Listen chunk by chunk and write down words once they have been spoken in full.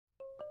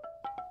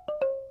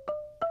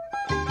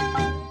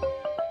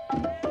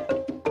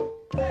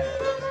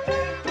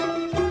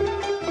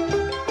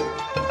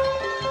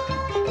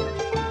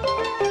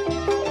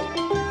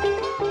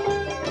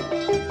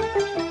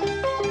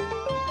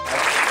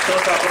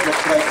លោក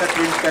ស្រី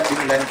Catherine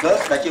Standing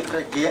Langers ដែលជាប្រ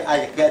ធានឯក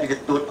អគ្គរដ្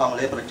ឋទូតអង់គ្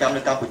លេសប្រចាំ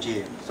នៅកម្ពុជា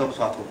សូម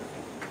ស្វាគមន៍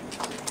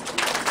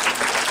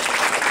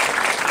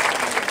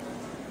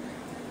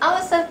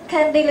Our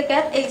second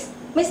delegate is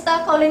Mr.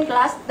 Colin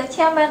Glass, the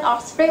chairman of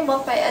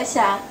Springboard by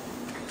Asia.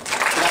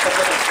 គណៈប្រ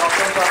ធានសូម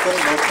ស្វាគម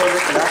ន៍លោក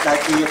Colin Glass ដែល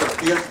ជាប្រ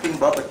ធាន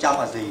Springboard ប្រចាំ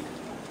អាស៊ី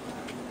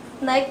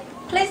Next,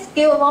 please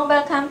give a warm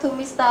welcome to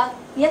Mr.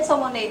 Yen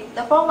Somoni,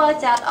 the former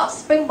judge of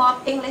Springboard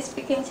English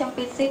Speaking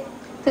Championship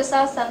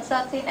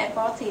 2013 and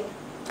 14.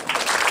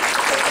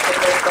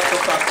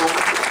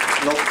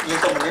 លោកញៀន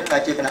សុំនិតដែ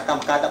លជាគណៈកម្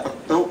មការដាក់ប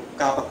ន្ទុក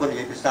ការប្រកួតនិ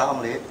យាយភាសាអង់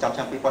គ្លេសចាំឆ្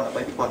នាំ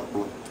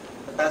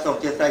 2013-2014 តែសូមអ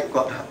ធិស្ឋាន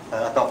គាត់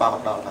អត់បានម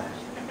កដល់បាទ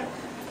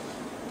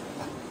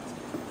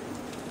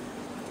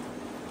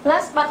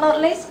Last but not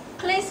least,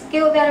 please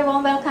give a very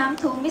warm welcome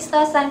to Mr.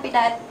 San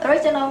Pidat,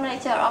 Regional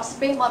Manager of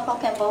Springboard for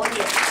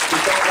Cambodia. ពី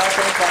ចុងដល់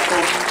សូមស្វាគម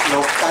ន៍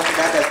លោក San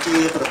Pidat ដែលជា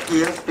ប្រ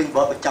ធាន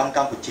Springboard ប្រចាំក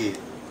ម្ពុជា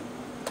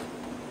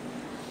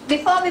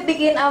Before we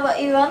begin our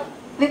event,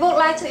 we would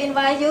like to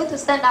invite you to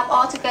stand up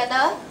all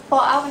together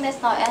for our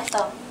national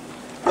anthem.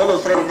 លោក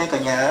ស្រីនិងក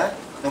ញ្ញា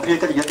និងព្រះ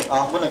កិត្តិយសទាំងអ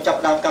ស់មុននឹងចាប់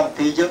ផ្ដើមកម្មវិ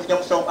ធីយើងខ្ញុំ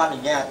សូមអនុ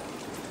ញ្ញាត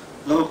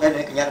លោកស្រី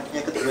និងកញ្ញានិងព្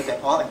រះកិត្តិយសទាំង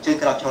អស់អញ្ជើញ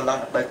ក្រោកឈរឡើង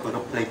ដើម្បីគោរ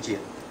ពភ្លេងជា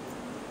តិ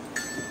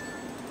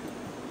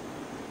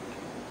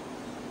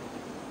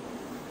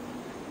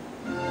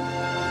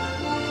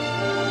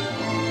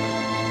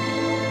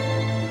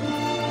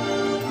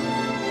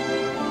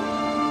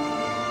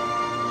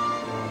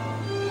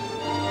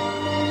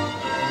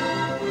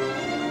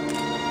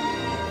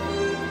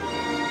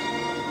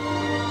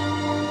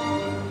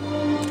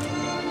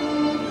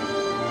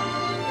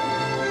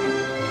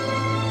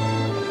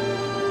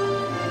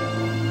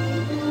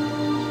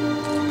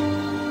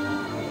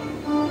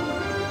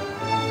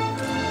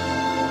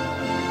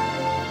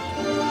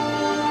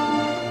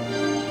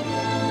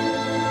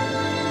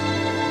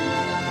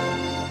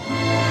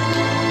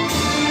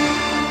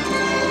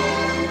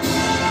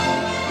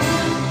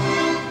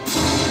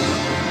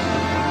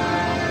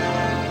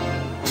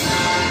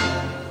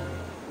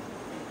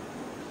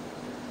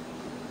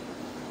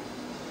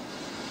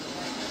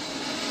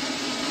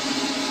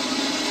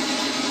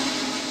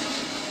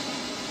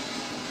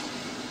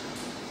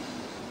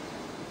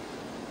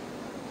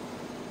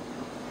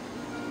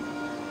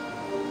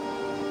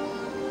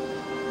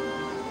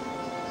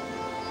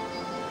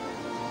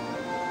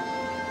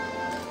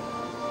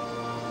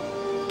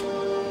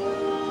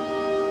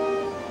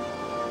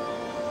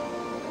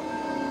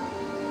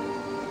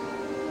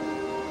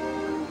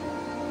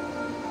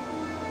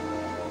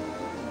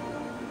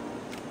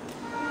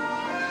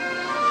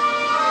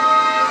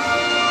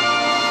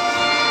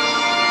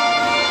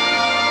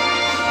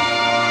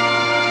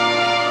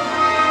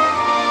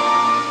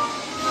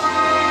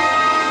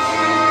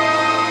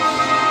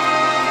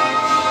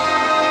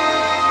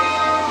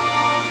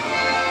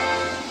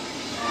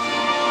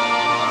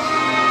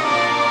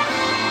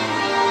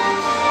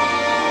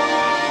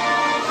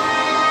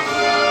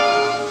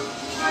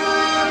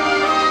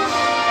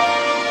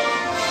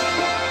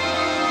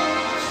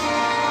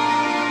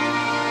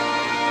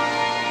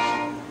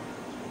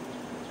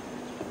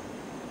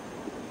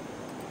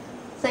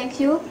Thank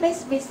you.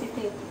 Please be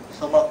seated.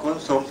 សូមអរគុណ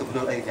សូមសម្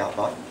រួលអីយ៉ាប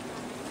ត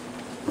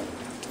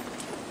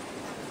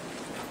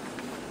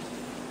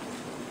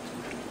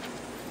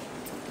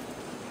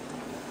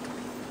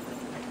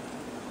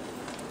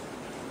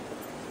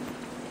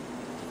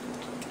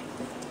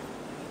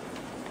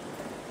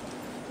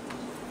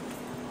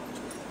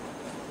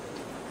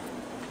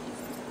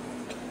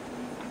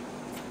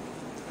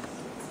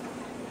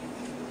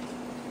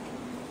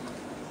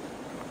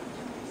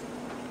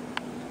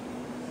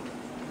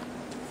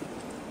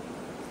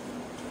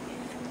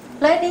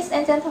Ladies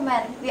and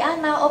gentlemen, we are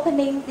now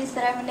opening this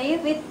ceremony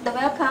with the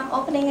welcome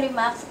opening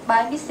remarks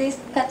by Mrs.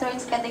 Catherine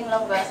Standing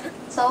Langers.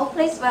 So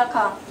please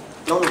welcome.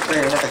 លោកស្រី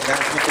និងកញ្ញា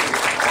ខ្ញុំគោរព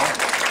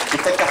ពី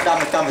កិច្ចចាប់ផ្ដើម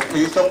នៃកម្មវិ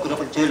ធីសូមគោរព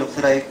អញ្ជើញលោក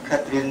ស្រី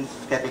Catherine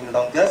Standing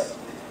Langers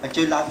អញ្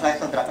ជើញឡើងថ្លែង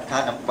សន្ទរកថា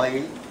ដើម្បី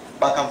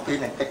បើកកម្មវិធី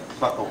និងកិច្ច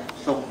ស្វាគមន៍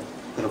សូម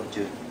គោរពអញ្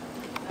ជើញ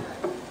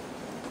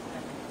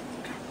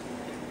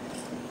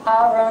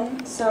Aaron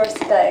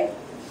Sursteg,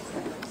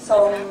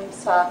 Som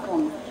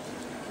Swakum.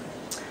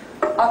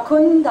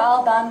 Akun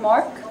Dalban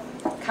Mork,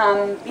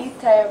 Kam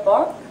Biter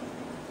Bork,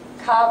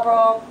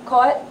 Cabro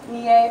Koet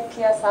Nie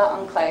Piasa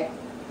Ankle.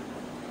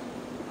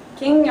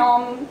 King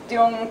Yom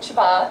Dung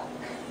Chba,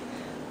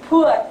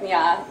 Puat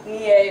Nia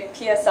Nie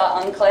Piasa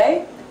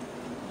Ankle,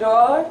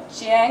 Dor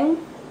Jiang,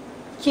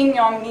 King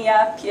Yom Nia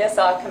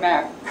Piasa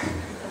Khmer.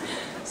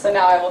 So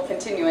now I will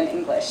continue in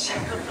English.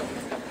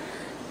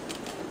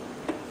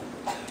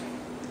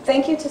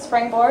 Thank you to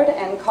Springboard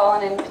and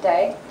Colin and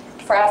Pade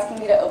for asking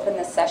me to open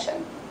this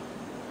session.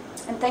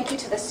 And thank you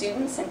to the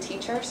students and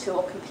teachers who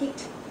will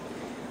compete.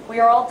 We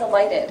are all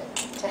delighted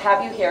to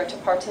have you here to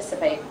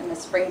participate in the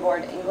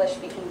Springboard English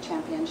Speaking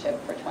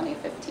Championship for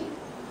 2015.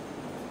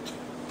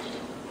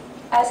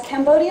 As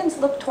Cambodians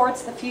look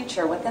towards the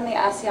future within the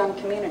ASEAN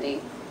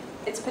community,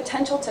 its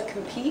potential to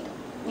compete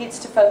needs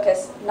to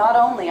focus not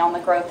only on the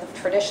growth of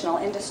traditional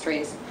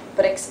industries,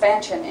 but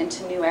expansion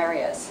into new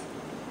areas.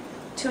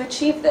 To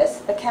achieve this,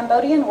 the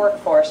Cambodian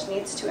workforce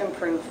needs to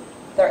improve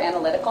their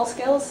analytical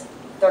skills,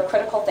 their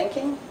critical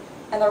thinking,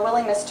 and their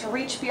willingness to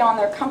reach beyond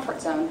their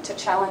comfort zone to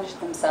challenge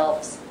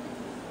themselves.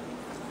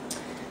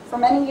 For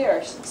many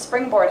years,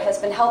 Springboard has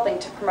been helping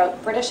to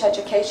promote British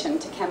education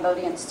to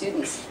Cambodian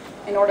students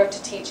in order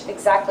to teach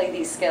exactly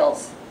these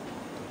skills.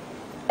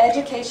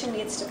 Education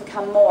needs to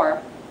become more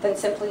than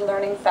simply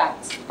learning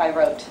facts by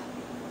rote.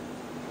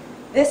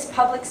 This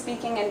public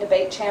speaking and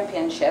debate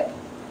championship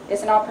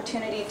is an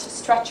opportunity to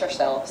stretch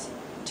yourselves,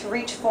 to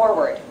reach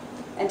forward,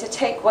 and to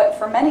take what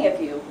for many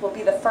of you will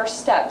be the first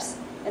steps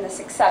in the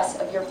success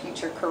of your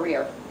future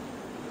career.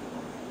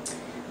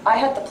 I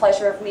had the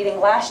pleasure of meeting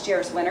last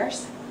year's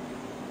winners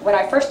when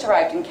I first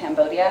arrived in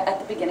Cambodia at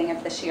the beginning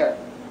of this year.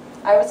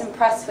 I was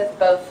impressed with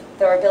both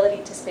their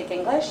ability to speak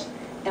English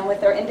and with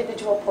their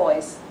individual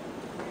poise.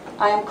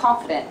 I am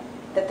confident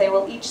that they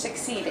will each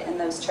succeed in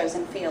those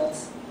chosen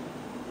fields.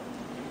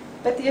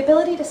 But the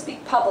ability to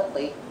speak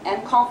publicly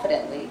and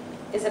confidently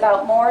is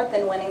about more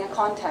than winning a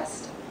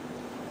contest.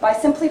 By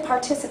simply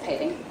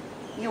participating,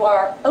 you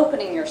are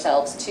opening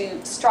yourselves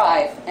to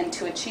strive and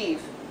to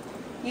achieve.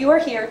 You are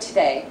here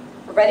today,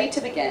 ready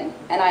to begin,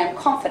 and I am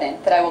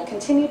confident that I will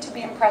continue to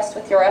be impressed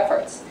with your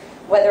efforts,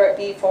 whether it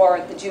be for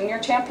the Junior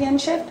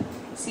Championship,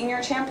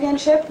 Senior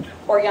Championship,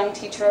 or Young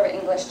Teacher of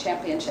English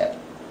Championship.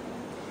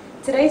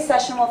 Today's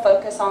session will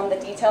focus on the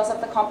details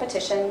of the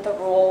competition, the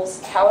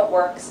rules, how it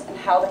works, and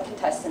how the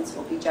contestants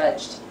will be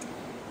judged.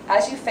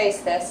 As you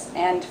face this,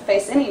 and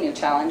face any new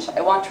challenge,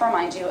 I want to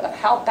remind you of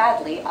how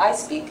badly I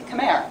speak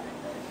Khmer.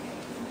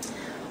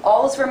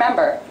 Always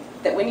remember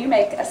that when you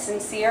make a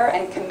sincere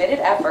and committed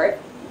effort,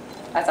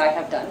 as I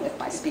have done with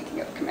my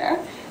speaking of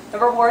Khmer, the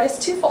reward is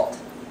twofold.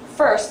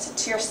 First,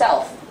 to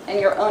yourself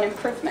and your own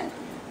improvement,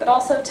 but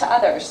also to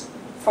others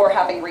for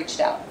having reached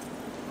out.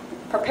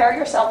 Prepare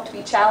yourself to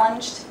be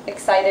challenged,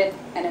 excited,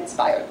 and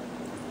inspired.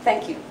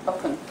 Thank you.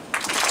 Okun.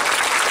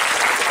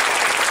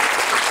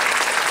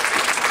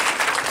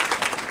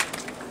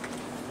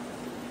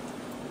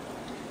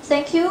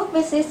 Thank you,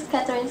 Mrs.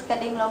 Catherine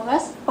Skading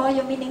Longus, for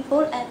your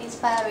meaningful and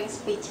inspiring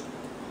speech.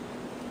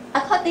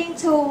 According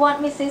to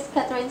what Mrs.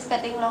 Catherine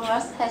Skading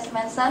Longus has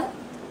mentioned,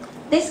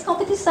 this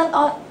competition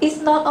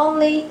is not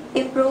only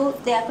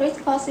improve their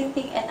critical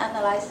thinking and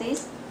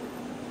analysis,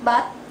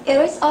 but it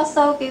is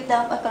also give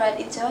them a great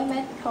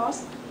enjoyment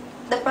because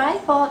the prize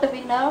for the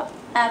winner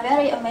are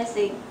very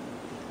amazing.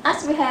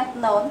 As we have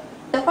known,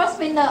 the first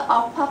winner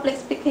of public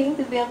speaking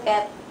will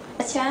get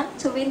a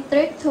chance to win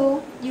trip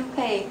to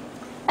UK,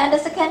 and the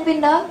second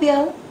winner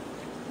will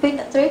win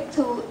a trip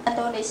to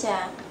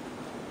Indonesia.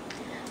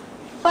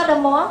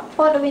 Furthermore,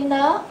 for the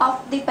winner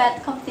of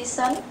debate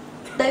competition,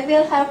 they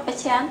will have a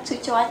chance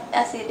to join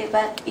as a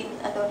debate in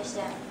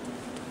Indonesia.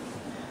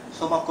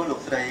 សូមអរគុណលោក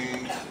ស្រី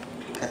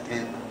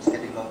Catherine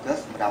Skading Longus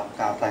សម្រាប់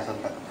ការផ្សាយសន្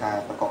ទនាការ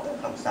ប្រកបដោយ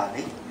ក្នុងសារ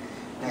នេះ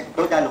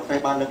ដោយដែលលោកស្រី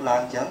បានលើកឡើ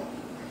ងអញ្ចឹង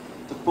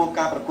ចំពោះ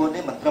ការប្រកួត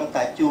នេះមិនត្រឹម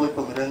តែជួយព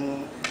ង្រឹង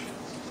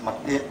សមត្ថ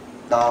ភាព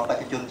ដល់បេ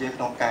ក្ខជនយើង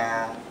ក្នុងការ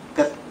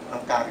គិតក្នុ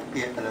ងការវិ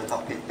ភាគទៅលើថោ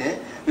កភាពទេ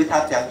វាថា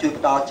ទាំងជួយ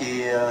ផ្ដល់ជា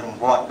រ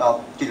ង្វាន់ដល់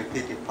ជីវភា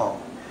ពទៀតផង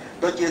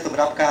ដូចជាសម្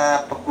រាប់ការ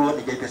ប្រកួត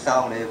និយាយភាសា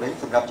អង់គ្លេសវិញ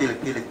សម្រាប់ជីវ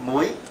ភាពលេខ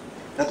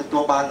1នឹងទទួ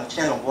លបានឈ្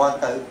នះរង្វាន់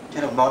ទៅឈ្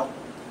នះរង្វាន់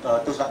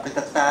ទស្សនវិជ្ជា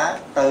សិក្សា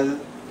ទៅ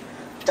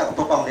ចក្រភ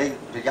ពអង់គ្លេស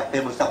រយៈពេ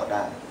ល1សប្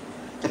តាហ៍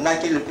ចំណែក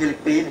ជីវភាពលេខ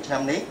2នៅឆ្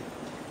នាំនេះ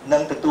នឹ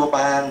ងទទួល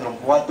បានរ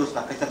ង្វាន់ទស្សន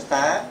វិជ្ជាសិក្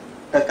សា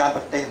ទៅកាន់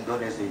ប្រទេសឥណ្ឌូ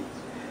នេស៊ី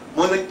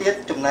មួយវិញទៀត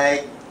ចំណែក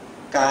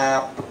ការ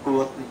ប្រកួ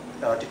ត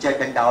ជជែក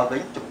ដេញដោលវិ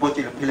ញចំពោះ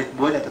ជីវភាពលេខ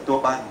1នឹងទទួល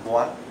បានរង្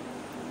វាន់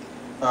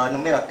នឹ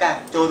ងមានឱកាស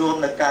ចូលរួម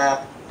នៅការ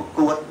ប្រ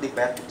កួត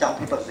debate ប្រចាំ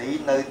ប្រទេស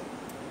នៅ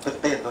ប្រ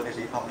ទេសឥណ្ឌូនេ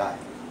ស៊ីផងដែរ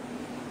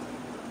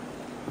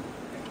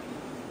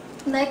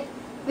Next,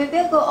 we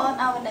will go on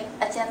our next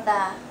agenda,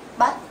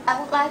 but I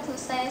would like to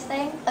say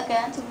thanks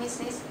again to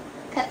Mrs.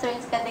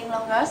 Catherine Skading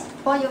Longus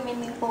for your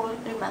meaningful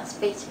remark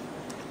speech.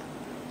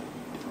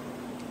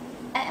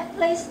 I am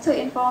pleased to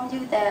inform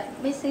you that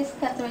Mrs.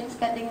 Catherine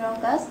Skading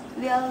Longus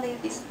will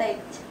leave the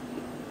stage.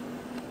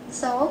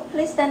 So,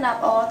 please stand up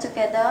all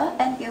together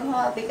and give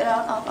her a big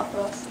round of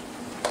applause.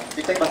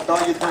 ពីតែបន្ត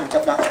យើងនឹងចា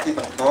ប់ដាក់ទី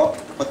បន្ត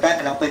ប៉ុន្តែ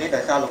ក្នុងពេលនេះ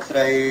ដោយសារលោកស្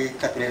រី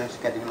Catherine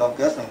Skading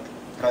Longus នឹង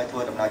ត្រូវធ្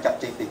វើដំណើរចាក់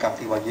ចេញពីកម្មវិ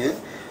ធីរបស់យើ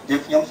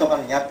ងខ្ញុំសូមអ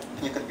នុញ្ញាត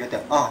ភ្ញៀវកិត្តិយស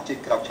ទាំងអស់ជួយ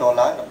ក្រោកឈរ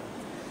ឡើង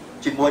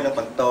ជាមួយនឹង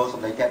បន្តស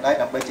ម្លេងទាំងដែរ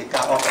ដើម្បីជា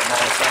ការអបអរសា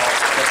ទរការ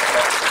ចូល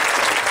រួម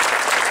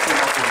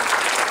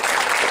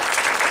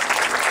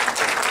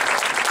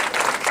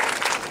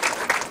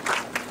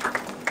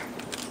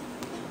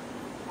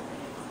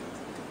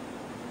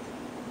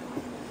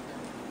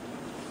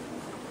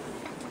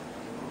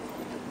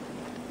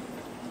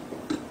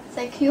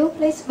Thank you.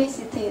 Please be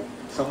seated.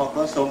 សូមអរ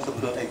គុណសូមស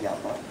ម្រួលអីយ៉ាង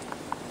បង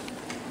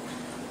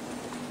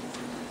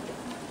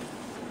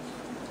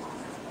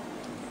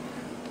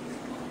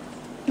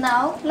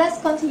Now, let's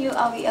continue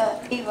our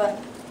event.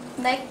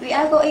 Next, we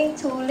are going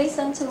to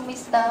listen to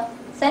Mr.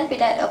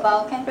 Senpidat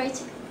about Cambridge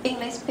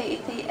English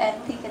PET and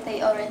TKT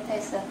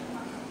orientation.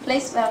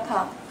 Please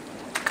welcome.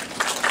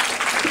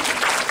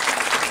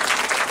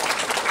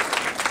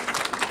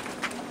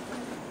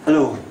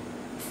 Hello.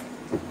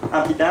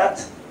 After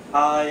that,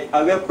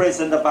 I will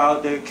present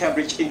about the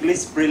Cambridge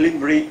English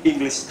Preliminary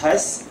English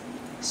Test.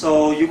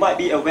 So you might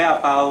be aware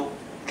about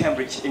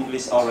Cambridge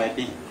English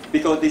already,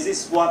 because this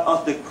is one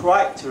of the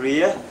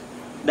criteria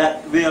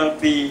that will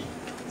be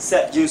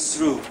set you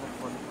through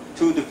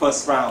to the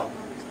first round.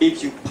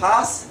 If you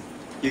pass,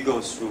 you go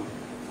through.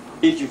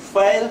 If you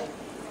fail,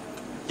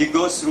 you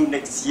go through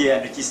next year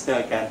and register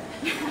again.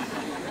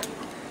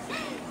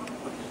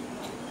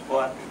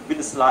 With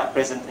the slide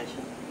presentation.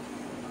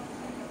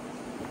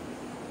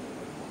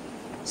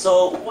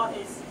 So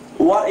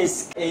what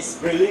is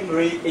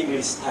preliminary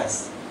English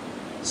test?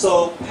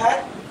 So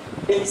PAT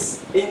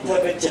is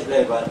intermediate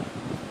level.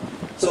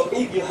 So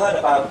if you heard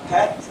about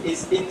PAT,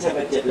 is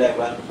intermediate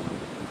level.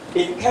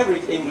 In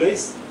Cambridge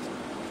English,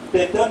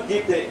 they don't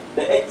give the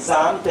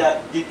exam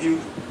that give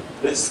you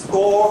the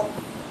score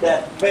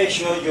that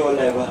measure your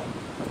level.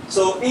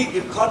 So if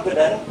you're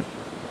confident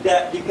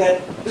that you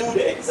can do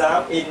the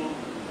exam in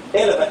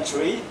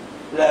elementary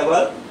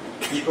level,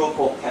 you go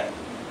for PAT.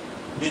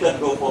 You don't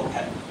go for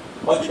PAT,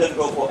 or you don't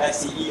go for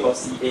SCE or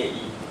CAE.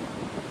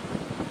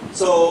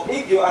 So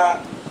if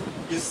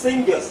you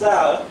think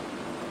yourself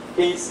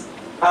is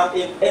I'm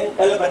in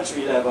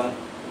elementary level,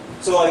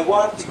 so I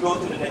want to go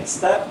to the next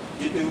step,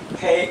 you do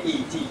KET,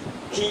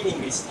 Key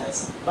English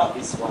Test, not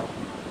this one.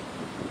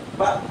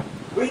 But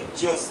with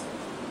your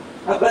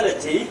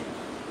ability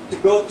to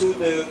go to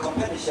the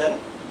competition,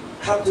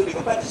 come to the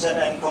competition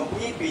and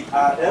compete with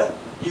others,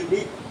 you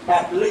need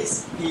at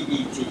least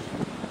PET.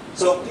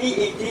 So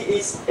PET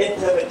is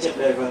intermediate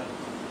level.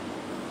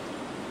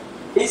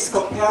 It's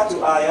compared to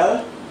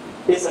IELTS,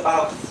 it's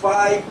about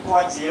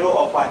 5.0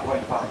 or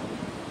 5.5.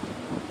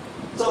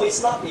 So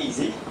it's not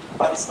easy,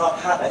 but it's not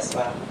hard as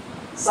well.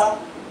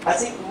 I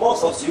think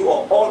most of you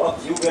or all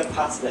of you will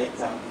pass the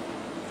exam.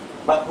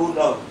 But who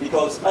knows?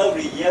 Because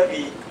every year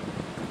we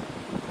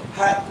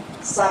have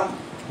some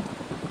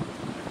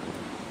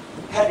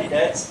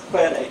candidates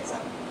fail the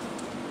exam.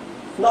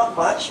 Not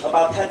much,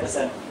 about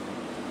 10%.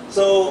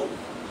 So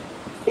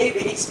if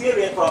we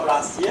experience from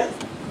last year,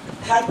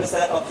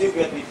 10% of you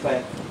will be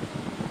failed.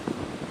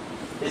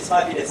 It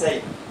might be the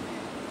same.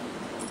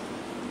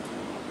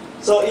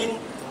 So in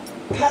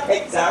CAT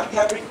exam,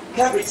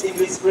 Cambridge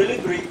English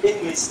Preliminary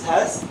English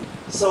Test,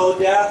 so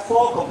there are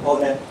 4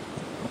 components.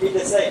 It's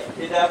the same.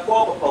 There are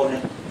 4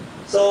 components.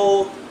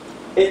 So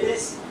it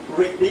is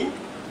reading,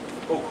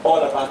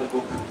 all about the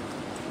book.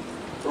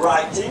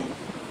 Writing,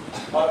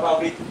 all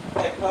about with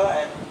paper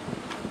and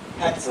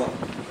pencil.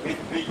 We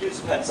use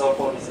pencil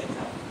for this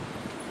exam.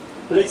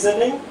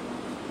 Listening,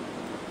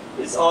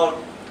 it's all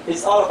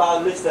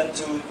about listen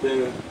to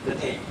the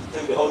tape,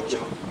 to the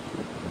audio.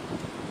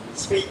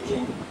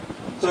 Speaking,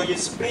 so you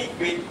speak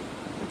with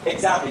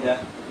examiner,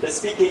 the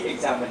speaking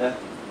examiner,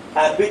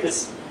 and with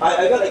this,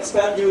 I will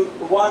explain you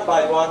one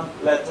by one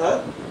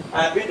letter,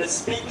 and with the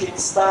speaking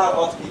style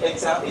of the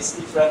exam is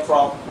different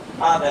from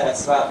other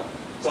as well.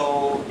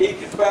 So if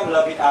you're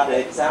familiar with other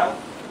exam,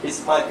 it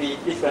might be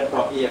different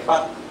from here,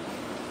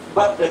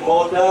 but the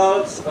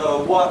models,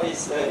 what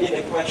is in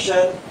the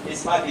question,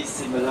 it might be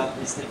similar.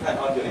 It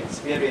depends on your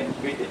experience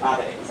with the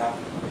other exam.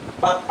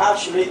 But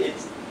actually,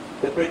 it's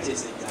the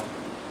British exam.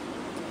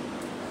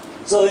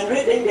 So in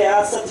reading, there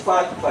are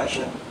certified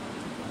questions.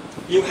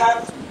 You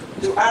have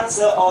to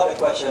answer all the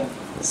questions,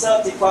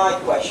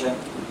 certified questions.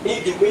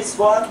 If you miss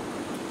one,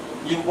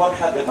 you won't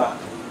have the mark.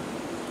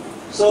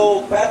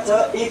 So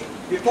better if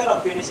you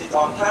cannot finish it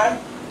on time,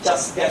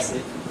 just guess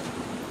it.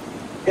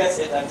 Guess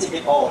it and take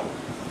it all.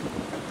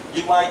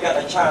 You might get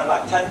a chance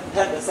like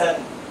 10%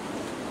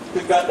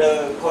 to get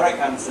the correct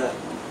answer.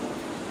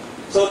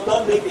 So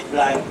don't leave it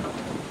blank.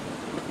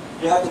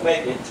 You have to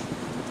make it.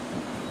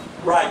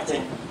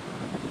 Writing.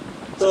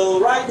 So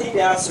writing,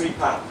 there are 3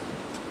 parts.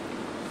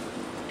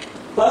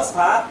 First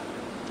part,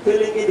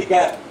 filling in the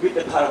gap with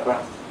the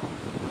paragraph.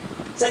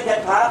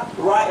 Second part,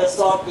 write a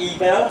short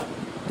email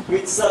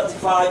with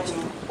 35 to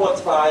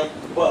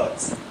 45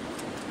 words.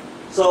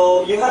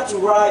 So you have to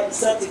write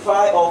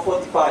 35 or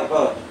 45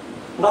 words.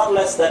 Not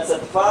less than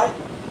 35,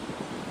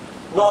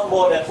 not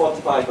more than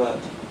 45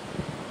 words.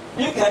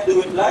 You can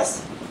do it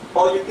less,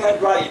 or you can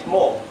write it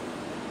more,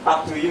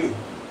 up to you.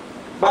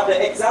 But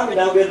the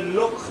examiner will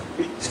look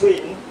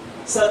between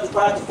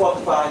 35 to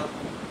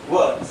 45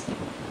 words.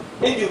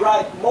 If you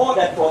write more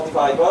than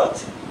 45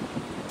 words,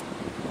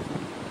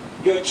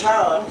 your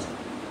chance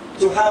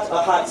to have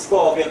a high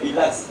score will be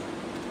less.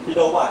 You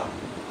know why?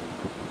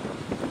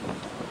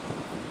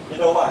 You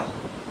know why?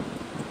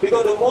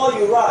 Because the more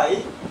you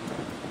write,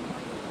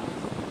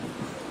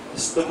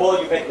 the more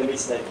you make the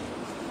mistake.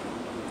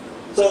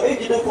 So if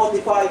you do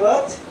 45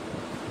 words,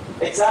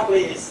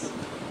 exactly is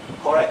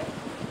correct.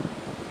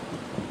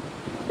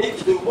 If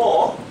you do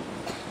more,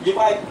 you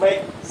might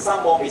make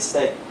some more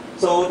mistake.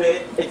 So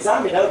the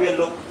examiner will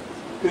look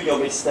to your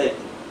mistake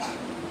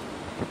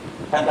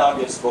and down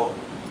your score.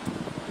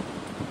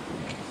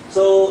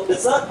 So the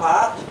third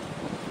part,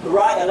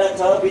 write a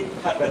letter with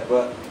 100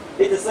 words.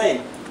 It's the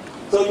same.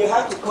 So you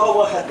have to cover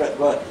 100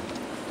 words.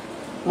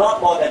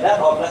 Not more than that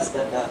or less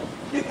than that.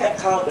 You can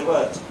count the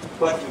words,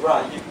 what you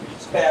write.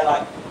 spare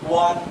like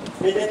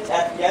 1 minute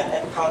at the end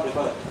and count the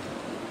word.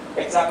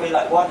 Exactly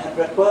like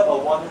 100 word or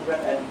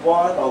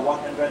 101 or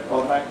 100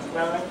 or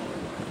 99.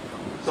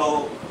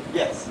 So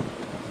yes.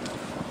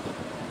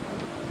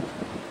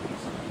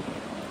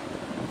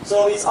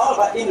 So it's all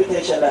about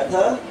invitation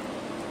letter.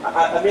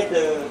 I mean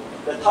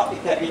the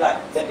topic can be like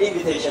an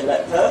invitation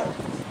letter,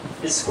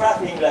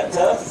 describing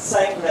letter,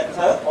 saying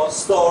letter, or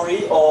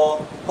story,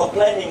 or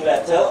complaining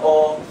letter,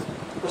 or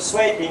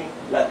persuading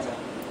letter.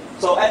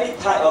 So any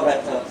type of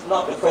letter,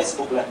 not the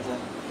Facebook letter,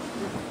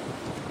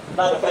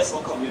 not the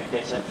Facebook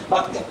communication.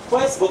 But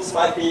Facebooks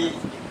might be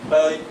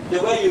the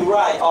way you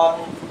write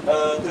on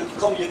to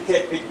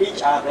communicate with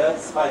each other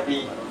might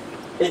be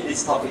in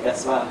this topic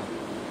as well.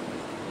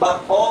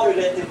 But all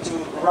related to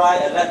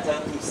write a letter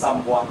to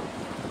someone.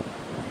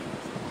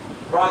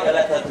 Write a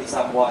letter to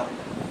someone.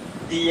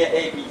 Dear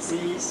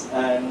ABCs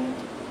and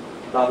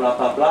blah blah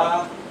blah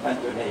blah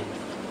and your name.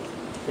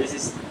 This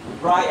is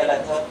write a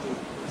letter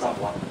to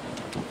someone.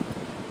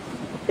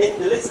 In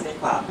the listening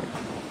part,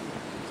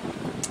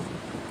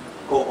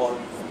 go on.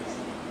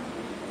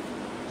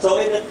 So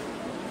in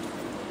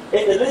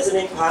the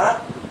listening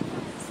part,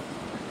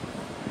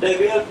 they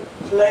will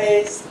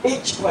place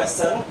each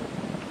question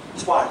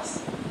twice.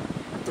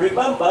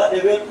 Remember,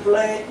 they will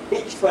play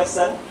each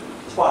question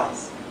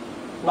twice,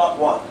 not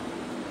one.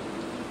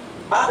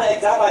 Other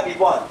exam might be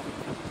one,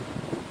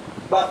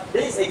 but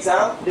this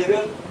exam they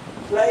will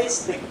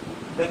place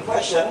the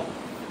question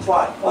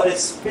twice, or they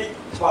speak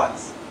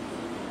twice.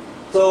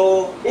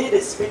 So if they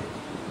speak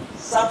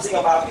something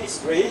about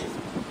history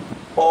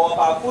or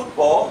about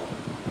football,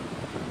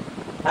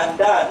 and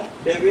then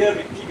they will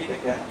repeat it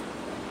again.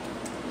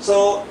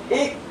 So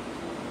if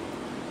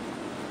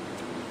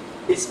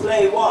it's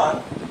play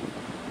one,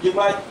 you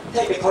might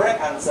take the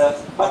correct answer,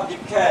 but you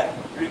can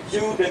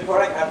review the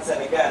correct answer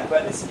again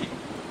when they speak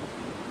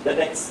the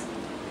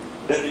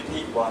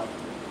repeat one.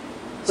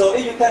 So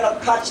if you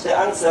cannot catch the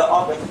answer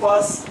on the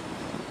first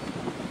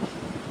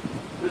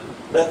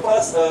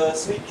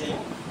speaking,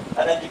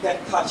 and then you can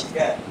catch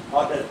again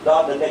on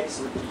the next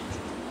repeat.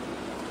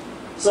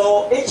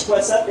 So each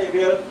person they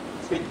will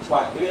speak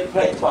twice, they will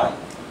play twice.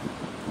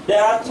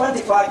 There are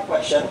 25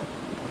 questions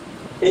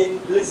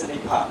in listening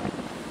part.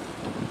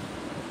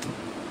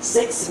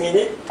 6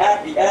 minutes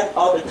at the end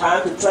of the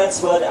time to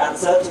transfer the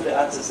answer to the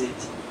answer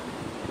sheet.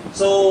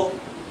 So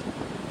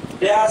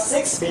there are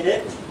 6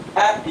 minutes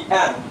at the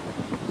end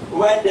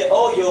when the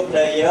audio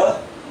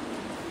player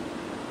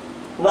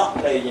not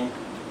playing,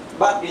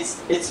 but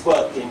it's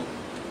working.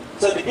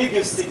 So they give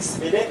you 6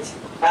 minutes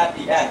at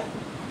the end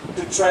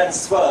to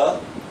transfer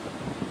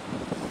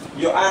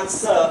your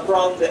answer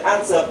from the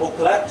answer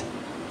booklet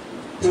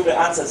to the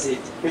answer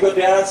sheet, because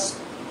there are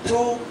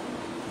two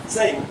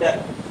things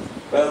that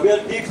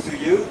will give to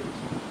you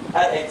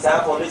an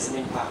example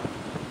listening part.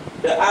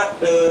 The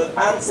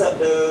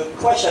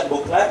question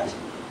booklet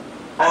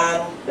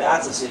and the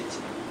answer sheet.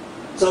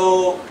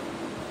 So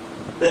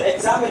the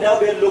examiner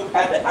will look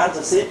at the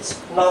answer sheet,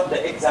 not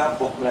the exam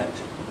booklet.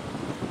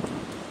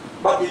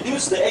 But you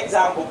use the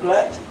exam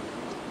booklet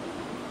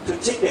to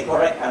check the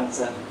correct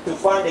answer, to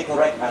find the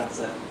correct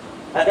answer.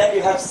 And then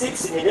you have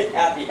 6 minutes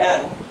at the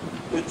end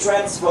to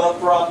transfer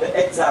from the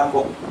exam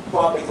book,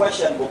 from the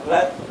question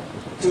booklet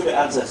to the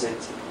answer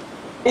sheet.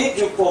 If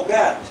you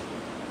forget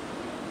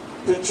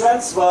to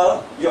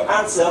transfer your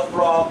answer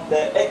from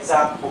the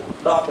exam book,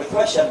 not the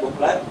question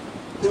booklet,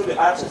 to the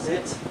answer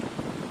sheet,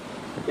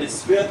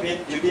 it will mean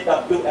you did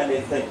not do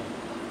anything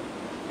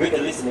with the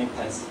listening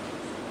test.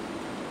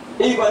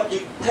 Even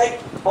you take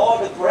all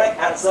the correct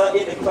answer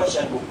in the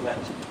question booklet,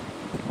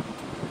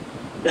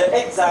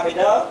 the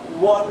examiner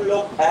won't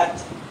look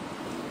at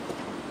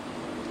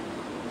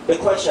the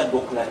question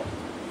booklet.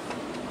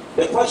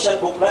 The question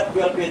booklet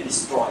will be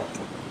destroyed.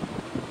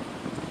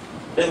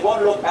 They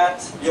won't look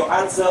at your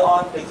answer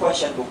on the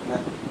question booklet.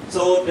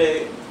 So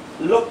they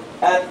look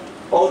at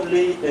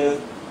only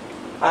the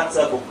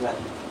answer booklet.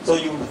 So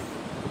you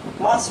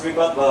must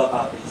remember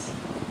about this.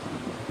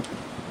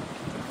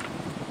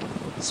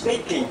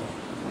 Speaking.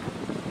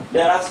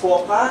 There are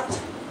 4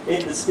 parts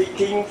in the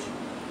speaking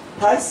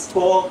test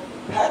for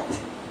PET.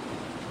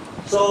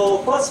 So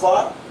first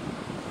one,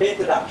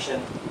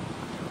 introduction.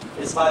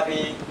 It might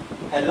be,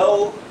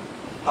 hello,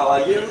 how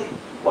are you,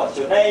 what's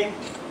your name,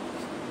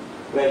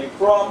 where are you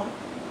from,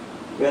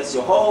 where's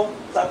your home,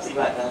 something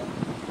like that.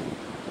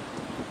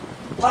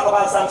 Talk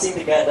about something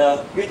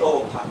together with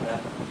our partner.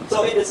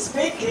 So in the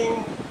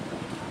speaking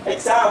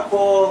exam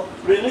for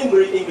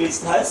preliminary English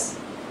test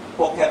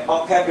for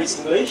Cambridge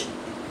English,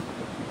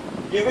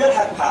 you will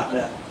have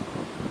partner.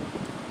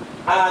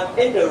 And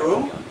in the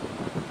room,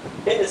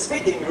 in the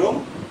speaking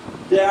room,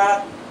 there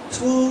are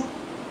 2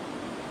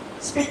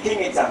 speaking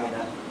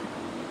examiners.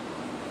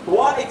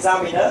 One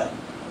examiner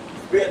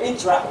will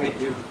interact with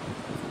you.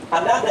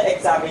 Another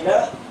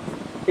examiner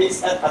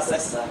is an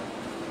assessor.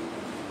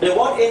 They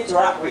won't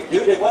interact with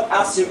you, they won't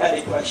ask you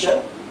any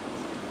question,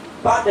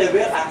 but they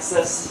will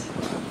assess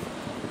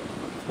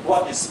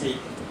what you speak.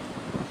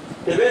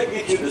 They will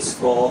give you the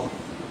score.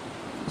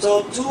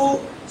 So 2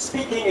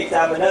 speaking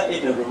examiners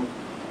in the room.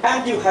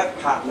 and you have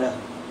partner.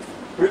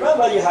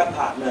 Remember, you have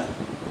partner.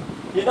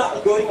 You're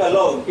not going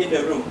alone in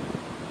the room.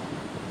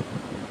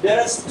 There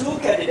are 2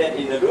 candidates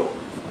in the room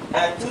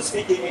and 2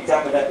 speaking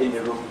examiners in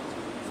the room.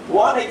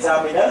 One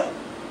examiner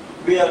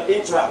will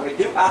interact with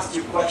you, ask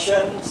you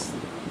questions,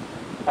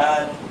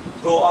 and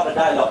go on a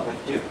dialogue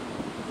with you.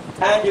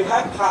 And you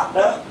have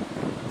partner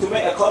to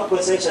make a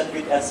conversation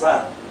with as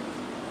well.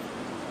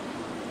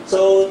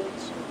 So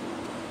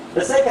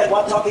the second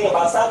one talking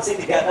about something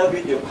together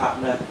with your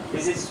partner.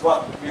 This is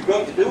what you're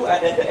going to do,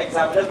 and then the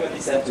examiner will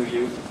listen to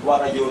you.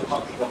 What are you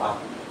talking about?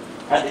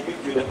 And they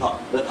give you the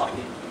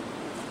topic.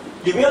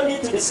 You will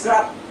need to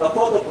describe the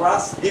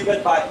photographs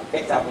given by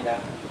examiner.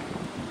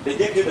 They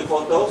give you the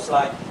photos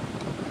like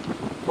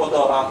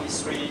photo about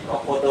history or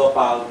photo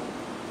about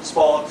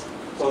sport.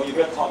 So you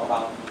will talk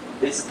about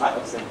this type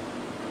of thing.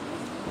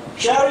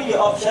 Sharing your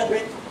option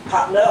with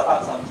partner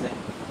about something.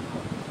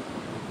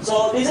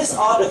 So this is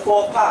all the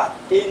 4 parts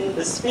in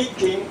the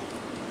speaking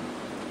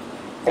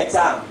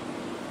exam.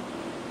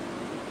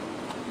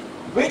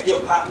 With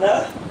your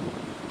partner,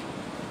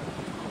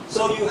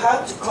 so you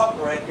have to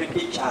cooperate with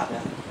each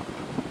other.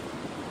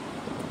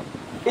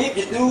 If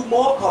you do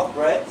more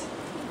cooperate,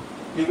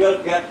 you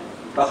will get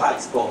a high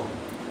score.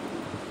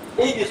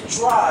 If you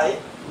try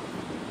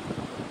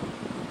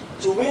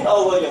to win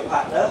over your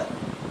partner,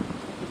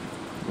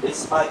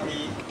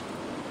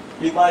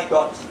 you might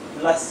got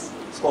less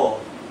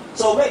score.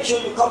 So make sure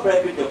you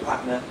cooperate with your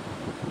partner.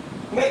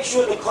 Make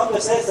sure the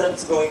conversation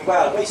is going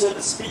well. Make sure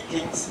the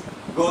speaking is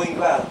going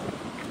well.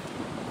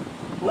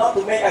 Not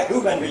to make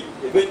argument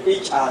with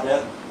each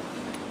other.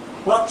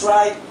 Not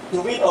try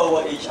to win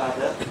over each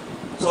other.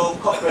 So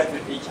cooperate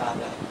with each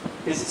other.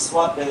 This is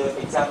what the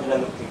examiner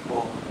is looking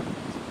for.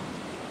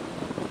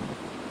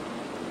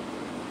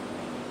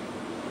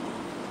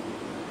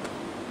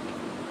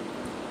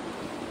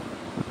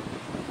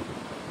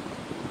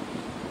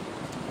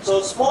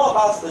 So small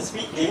about the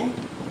speaking,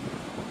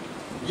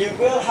 you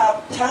will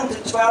have 10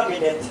 to 12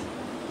 minutes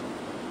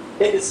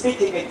in the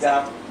speaking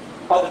exam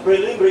or the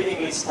preliminary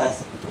English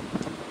test.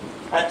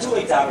 And 2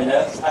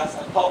 examiners, as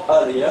I talked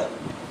earlier.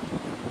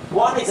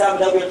 One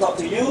examiner will talk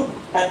to you,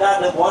 and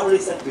another one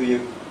listen to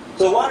you.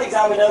 So one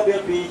examiner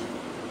will be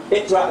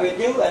interact with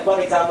you, and one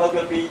examiner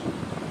will be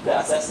the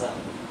assessor.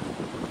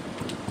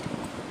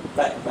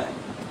 Back.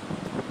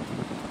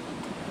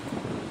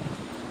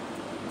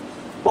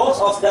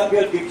 Both of them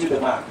will give you the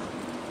mark.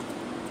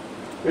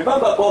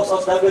 Remember, both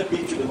of them will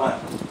give you the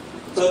mark.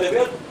 So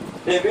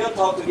they will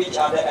talk to each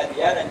other at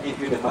the end and give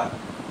you the mark.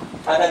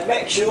 And then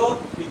make sure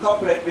you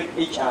cooperate with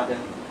each other.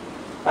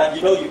 And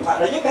you know your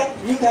partner. You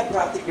can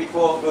practice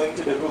before going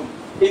to the room.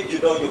 If you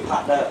know your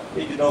partner,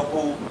 if you know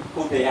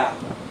who they are,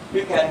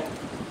 you can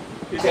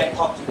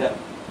talk to them.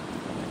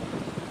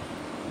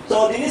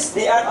 So this is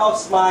the end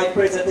of my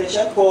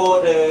presentation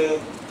for the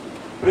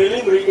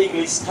preliminary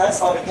English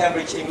test or the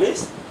Cambridge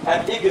English.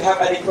 And if you have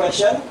any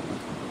question,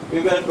 we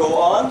will go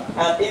on.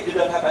 And if you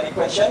don't have any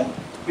question,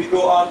 we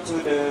go on to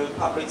the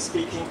public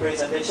speaking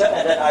presentation,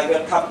 and then I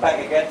will come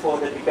back again for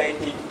the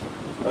debating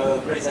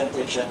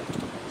presentation.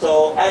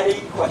 So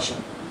any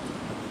question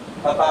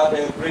about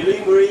the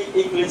preliminary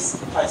English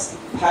test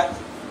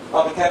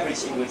of the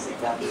Cambridge English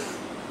exam?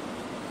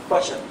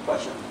 Question?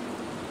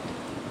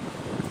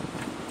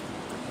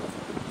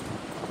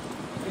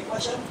 Any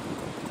question?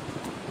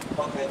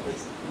 Okay,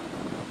 please.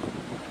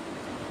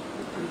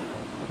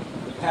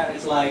 The PAT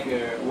is like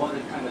what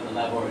kind of the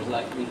level? Is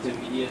like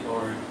intermediate,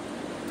 or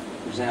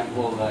for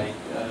example like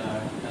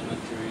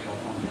elementary or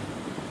something?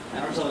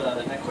 And also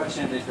the next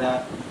question is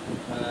that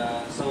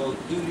so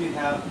do you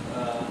have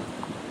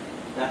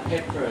that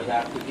paper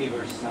that could give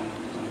us some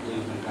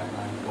clues and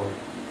guidelines for it?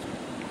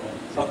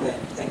 Okay,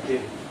 thank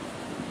you.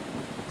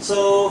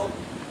 So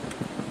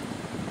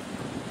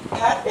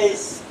PAT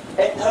is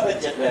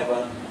intermediate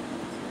level.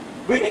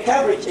 With the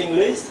Cambridge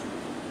English,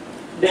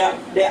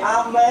 there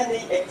are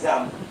many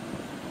exams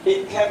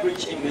in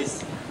Cambridge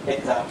English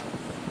exam.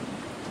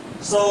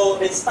 So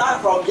they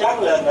start from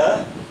young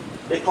learner,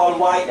 they call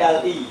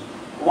YLE.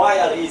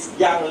 YLE is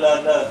young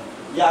learner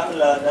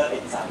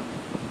exam.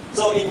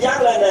 So in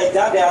young learner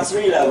exam, there are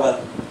 3 levels.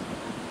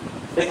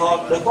 They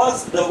call the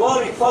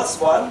very first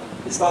one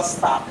is called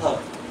starter,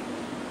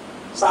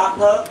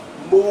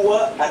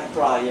 mover, and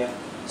prior.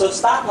 So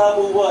starter,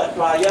 mover, and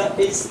prior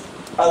is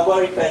a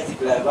very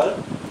basic level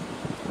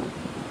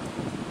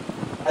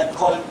and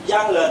called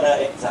young learner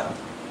exam.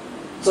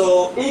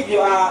 So if you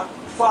are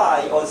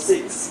 5 or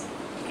 6,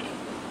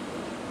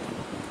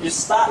 you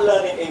start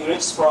learning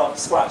English from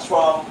scratch,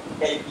 from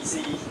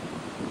ABC,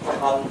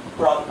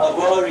 from a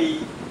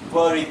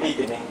very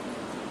beginning.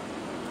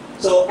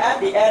 So at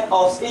the end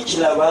of each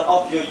level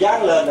of your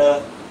young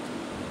learner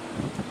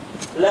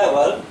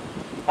level,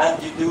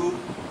 and you do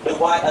the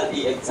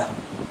YLE exam.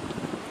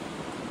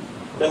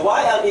 The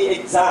YLE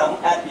exam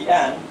at the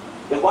end,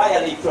 the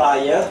YLE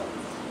flyer,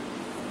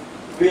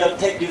 will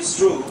take you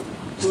through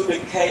to the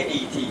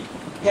KET.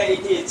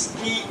 KET is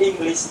Key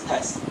English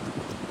Test.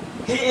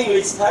 Key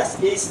English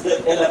Test is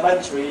the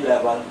elementary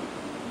level.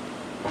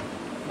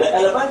 The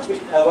elementary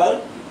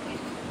level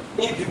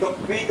if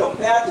we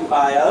compare to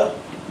IELTS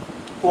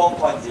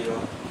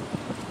 4.0.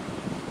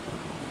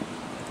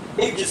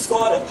 If you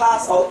score the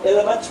pass of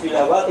elementary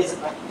level, it's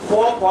like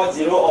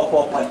 4.0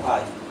 or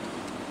 4.5.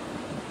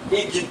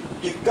 If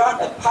you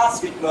got a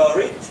pass with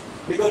merit,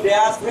 because there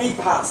are 3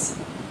 pass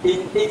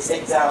in each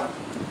exam,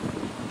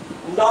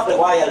 not the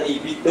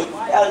YLE. The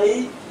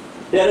YLE,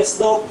 there is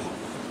no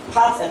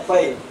pass and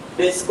fail.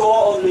 They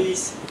score only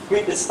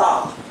with the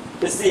star,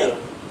 the seal.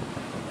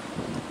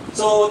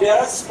 So there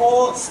are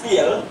 4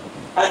 skill,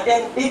 and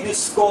then if you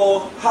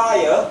score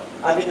higher,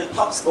 I mean the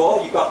top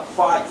score, you got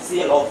 5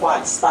 seal or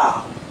 5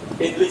 star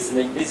in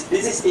listening. This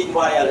is in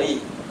YLE.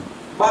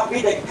 But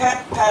with the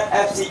PAT,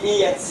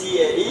 FCE, and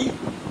CAE,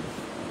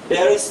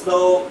 there is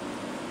no,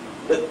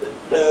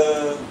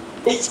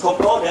 each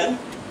component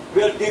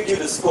will give you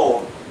the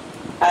score.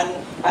 And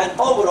an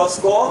overall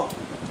score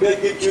will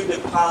give you the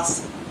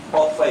pass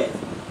or fail.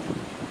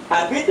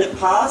 And with the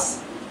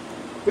pass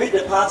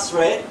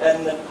rate,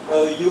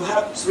 and you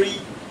have 3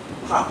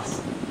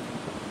 pass.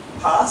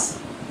 Pass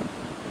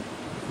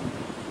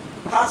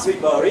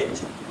with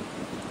merit,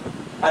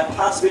 and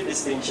pass with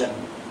distinction.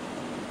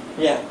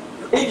 Yeah.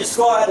 If you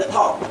score at the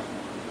top,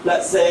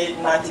 let's say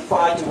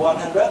 95 to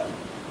 100,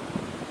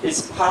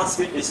 it's pass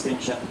with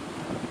distinction.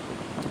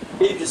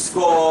 If you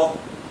score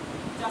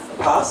just a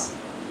pass,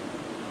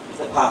 it's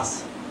a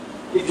pass.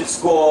 If you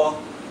score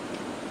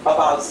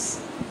about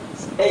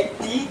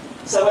 80,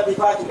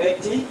 75 to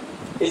 80,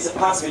 it's a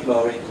pass with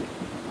merit.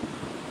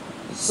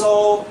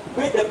 So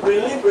with the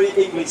preliminary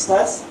English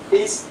test,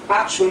 is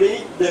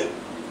actually the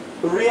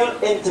real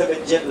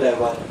intermediate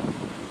level.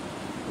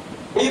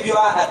 If you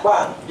are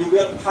advanced, you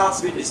will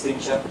pass with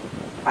distinction,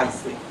 I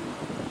think.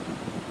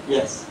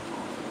 Yes.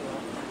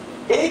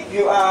 If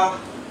you are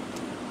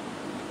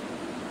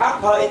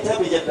upper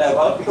intermediate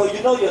level, because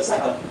you know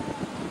yourself,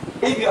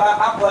 if you are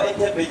upper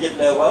intermediate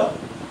level,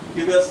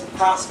 you will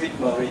pass with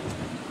merit.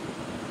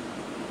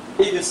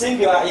 If you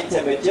think you are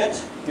intermediate,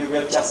 you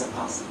will just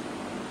pass.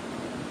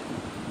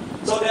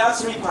 So there are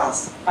 3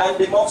 pass, and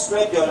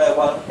demonstrate your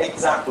level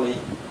exactly.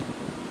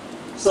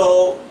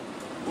 So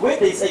with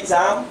this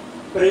exam,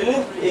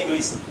 preliminary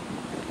English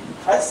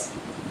test,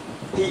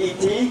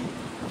 PET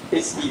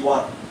is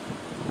B1.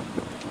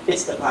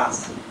 It's the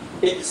pass.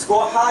 If you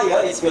score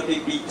higher, it will be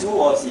B2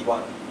 or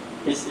C1.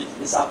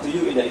 It's up to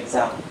you in the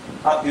exam,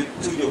 up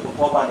to your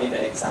performance in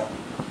the exam.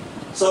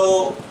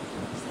 So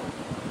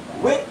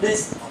with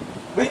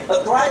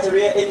a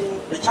criteria in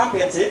the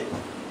championship,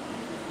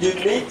 you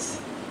need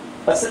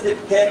a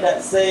certificate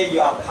that say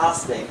you are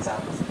passed the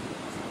exam.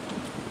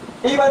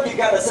 Even you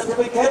get a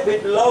certificate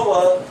with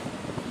lower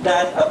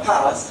than a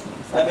pass,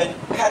 I mean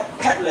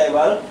PAT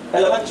level,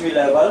 elementary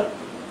level,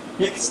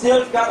 you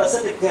still got a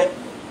certificate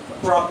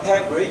from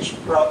Cambridge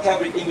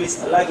English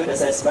Language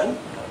Assessment,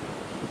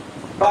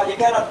 but you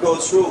cannot go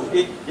through.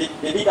 They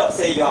did not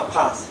say you are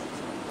passed.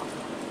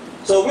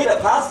 So with a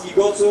pass, you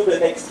go through the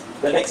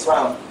next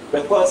round,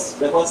 the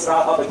first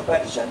round of the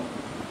competition.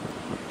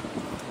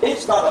 If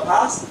it's not a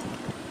pass,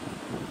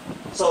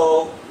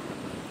 so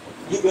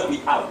you will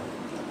be out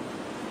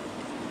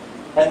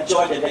and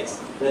join the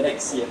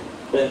next year,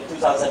 the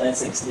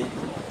 2016.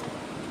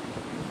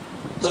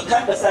 So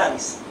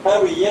 10%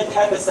 every year,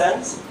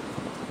 10%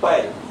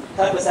 fail,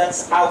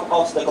 10% out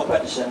of the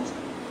competition,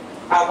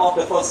 out of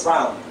the first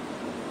round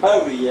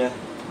every year.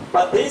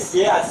 But this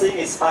year I think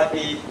it might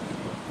be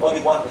only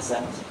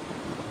 1%.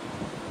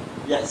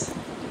 Yes.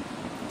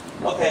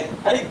 Okay.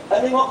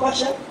 Any more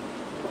question?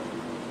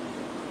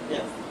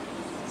 Yeah.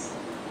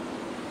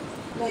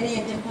 Ladies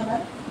and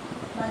gentlemen,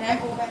 my name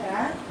is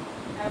Obara.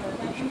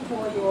 Thank you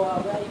for your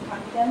very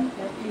confident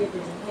and clear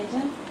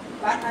presentation.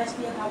 But I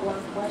still have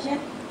one question.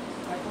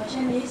 My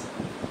question is,